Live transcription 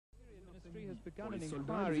Ministry has begun an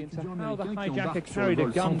inquiry into how the hijacker carried a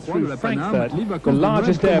gun through Frankfurt, the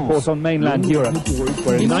largest airport on mainland Europe,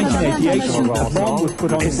 where in 1988 a bomb was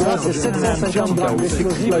put on a second-hand jumbo which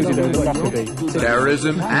exploded over Lockerbie.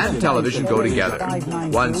 Terrorism and television go together.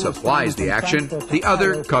 One supplies the action, the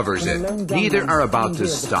other covers it. Neither are about to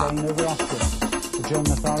stop.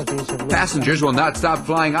 Passengers will not stop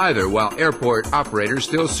flying either, while airport operators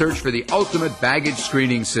still search for the ultimate baggage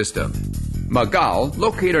screening system. Magal,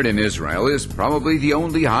 located in Israel, is probably the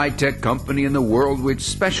only high-tech company in the world which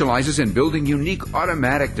specializes in building unique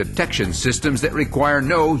automatic detection systems that require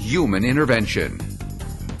no human intervention.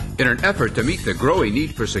 In an effort to meet the growing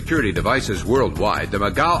need for security devices worldwide, the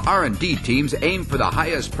Magal R&D teams aim for the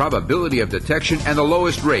highest probability of detection and the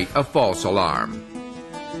lowest rate of false alarm.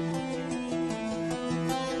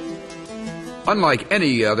 Unlike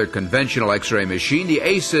any other conventional X-ray machine, the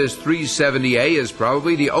ASIS 370A is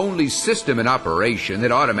probably the only system in operation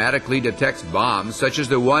that automatically detects bombs such as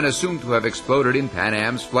the one assumed to have exploded in Pan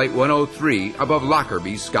Am's Flight 103 above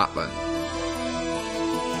Lockerbie, Scotland.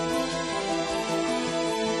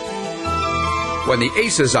 When the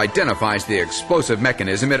ASIS identifies the explosive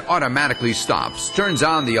mechanism, it automatically stops, turns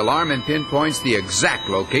on the alarm and pinpoints the exact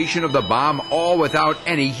location of the bomb, all without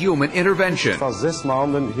any human intervention. Van 6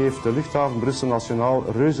 maanden heeft de luchthaven Brussel Nationaal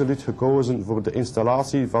resoluut gekozen voor de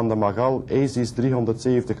installatie van de Magal ASIS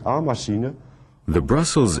 370A-machine. The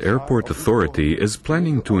Brussels Airport Authority is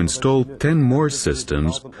planning to install 10 more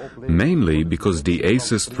systems, mainly because the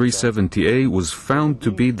ASIS 370A was found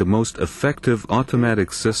to be the most effective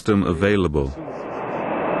automatic system available.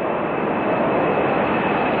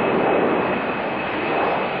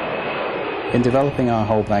 In developing our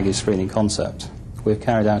whole baggage screening concept, we've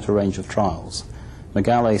carried out a range of trials.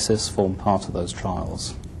 Magal ASIS formed part of those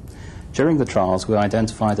trials. During the trials, we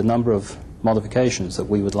identified a number of modifications that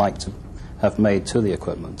we would like to have made to the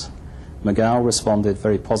equipment. Magal responded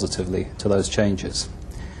very positively to those changes.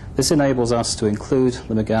 This enables us to include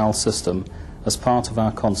the Magal system as part of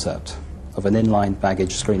our concept of an inline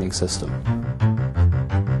baggage screening system.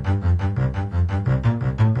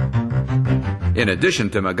 In addition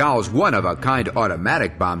to Magal's one-of-a-kind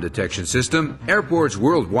automatic bomb detection system, airports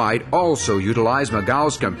worldwide also utilize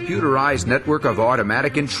Magal's computerized network of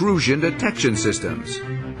automatic intrusion detection systems.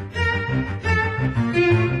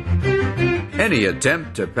 Any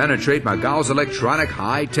attempt to penetrate Magal's electronic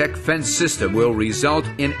high-tech fence system will result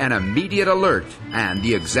in an immediate alert, and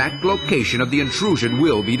the exact location of the intrusion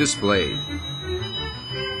will be displayed.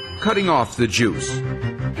 Cutting off the juice,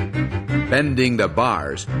 bending the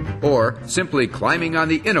bars, or simply climbing on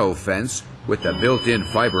the inno fence with the built-in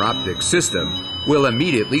fiber optic system will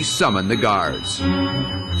immediately summon the guards.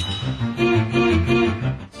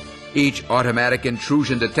 Each automatic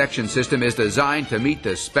intrusion detection system is designed to meet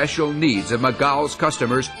the special needs of Magal's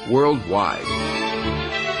customers worldwide.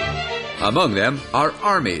 Among them are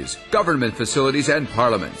armies, government facilities and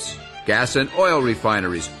parliaments, gas and oil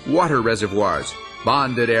refineries, water reservoirs,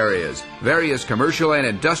 bonded areas, various commercial and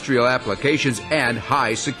industrial applications, and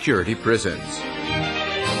high-security prisons.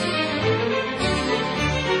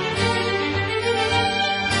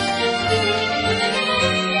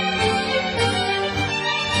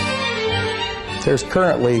 There's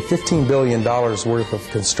currently $15 billion worth of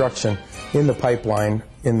construction in the pipeline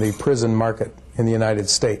in the prison market in the United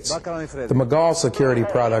States. The Magal security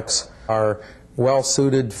products are well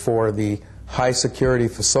suited for the high security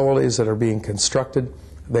facilities that are being constructed.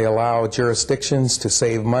 They allow jurisdictions to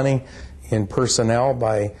save money in personnel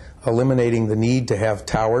by eliminating the need to have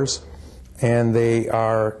towers, and they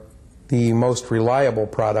are the most reliable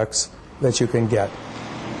products that you can get.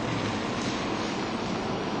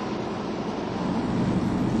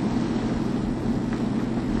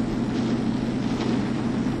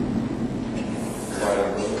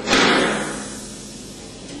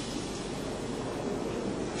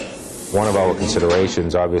 One of our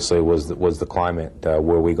considerations, obviously, was the climate.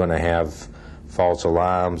 Were we going to have false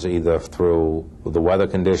alarms either through the weather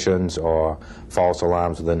conditions or false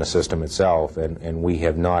alarms within the system itself? And we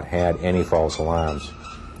have not had any false alarms.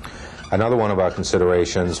 Another one of our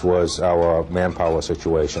considerations was our manpower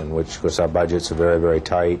situation, which, because our budgets are very, very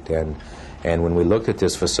tight. And when we looked at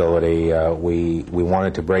this facility, we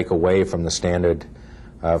wanted to break away from the standard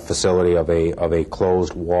facility of a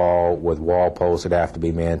closed wall with wall posts that have to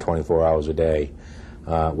be manned 24 hours a day.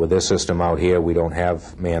 With this system out here, we don't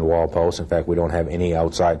have manned wall posts. In fact, we don't have any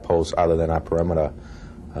outside posts other than our perimeter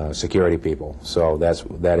security people. So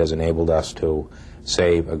that has enabled us to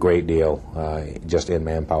save a great deal just in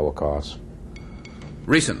manpower costs.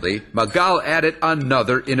 Recently, Magal added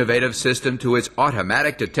another innovative system to its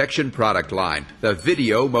automatic detection product line, the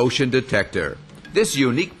video motion detector. This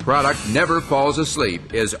unique product never falls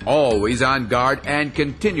asleep, is always on guard, and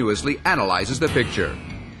continuously analyzes the picture.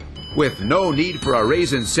 With no need for a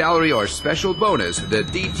raise in salary or special bonus, the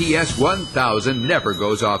DTS 1000 never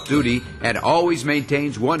goes off duty and always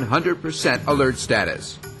maintains 100% alert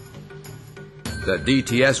status. The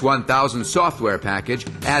DTS 1000 software package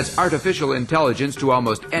adds artificial intelligence to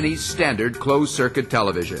almost any standard closed-circuit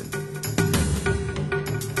television.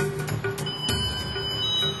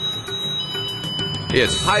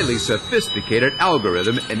 Its highly sophisticated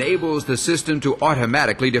algorithm enables the system to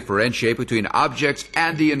automatically differentiate between objects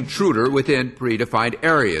and the intruder within predefined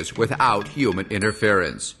areas without human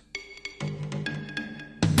interference.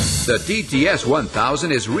 The DTS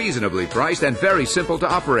 1000 is reasonably priced and very simple to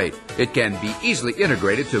operate. It can be easily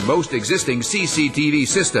integrated to most existing CCTV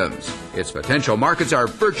systems. Its potential markets are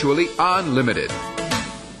virtually unlimited.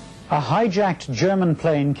 A hijacked German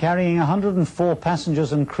plane carrying 104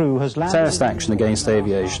 passengers and crew has landed... Terrorist action against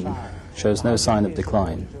aviation shows no sign of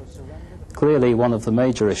decline. Clearly, one of the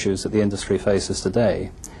major issues that the industry faces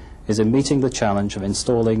today is in meeting the challenge of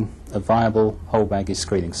installing a viable whole baggage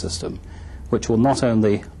screening system, which will not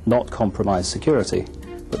only not compromise security,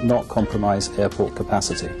 but not compromise airport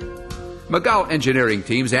capacity. Magal engineering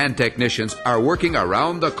teams and technicians are working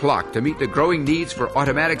around the clock to meet the growing needs for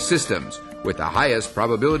automatic systems with the highest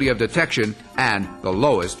probability of detection and the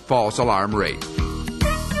lowest false alarm rate.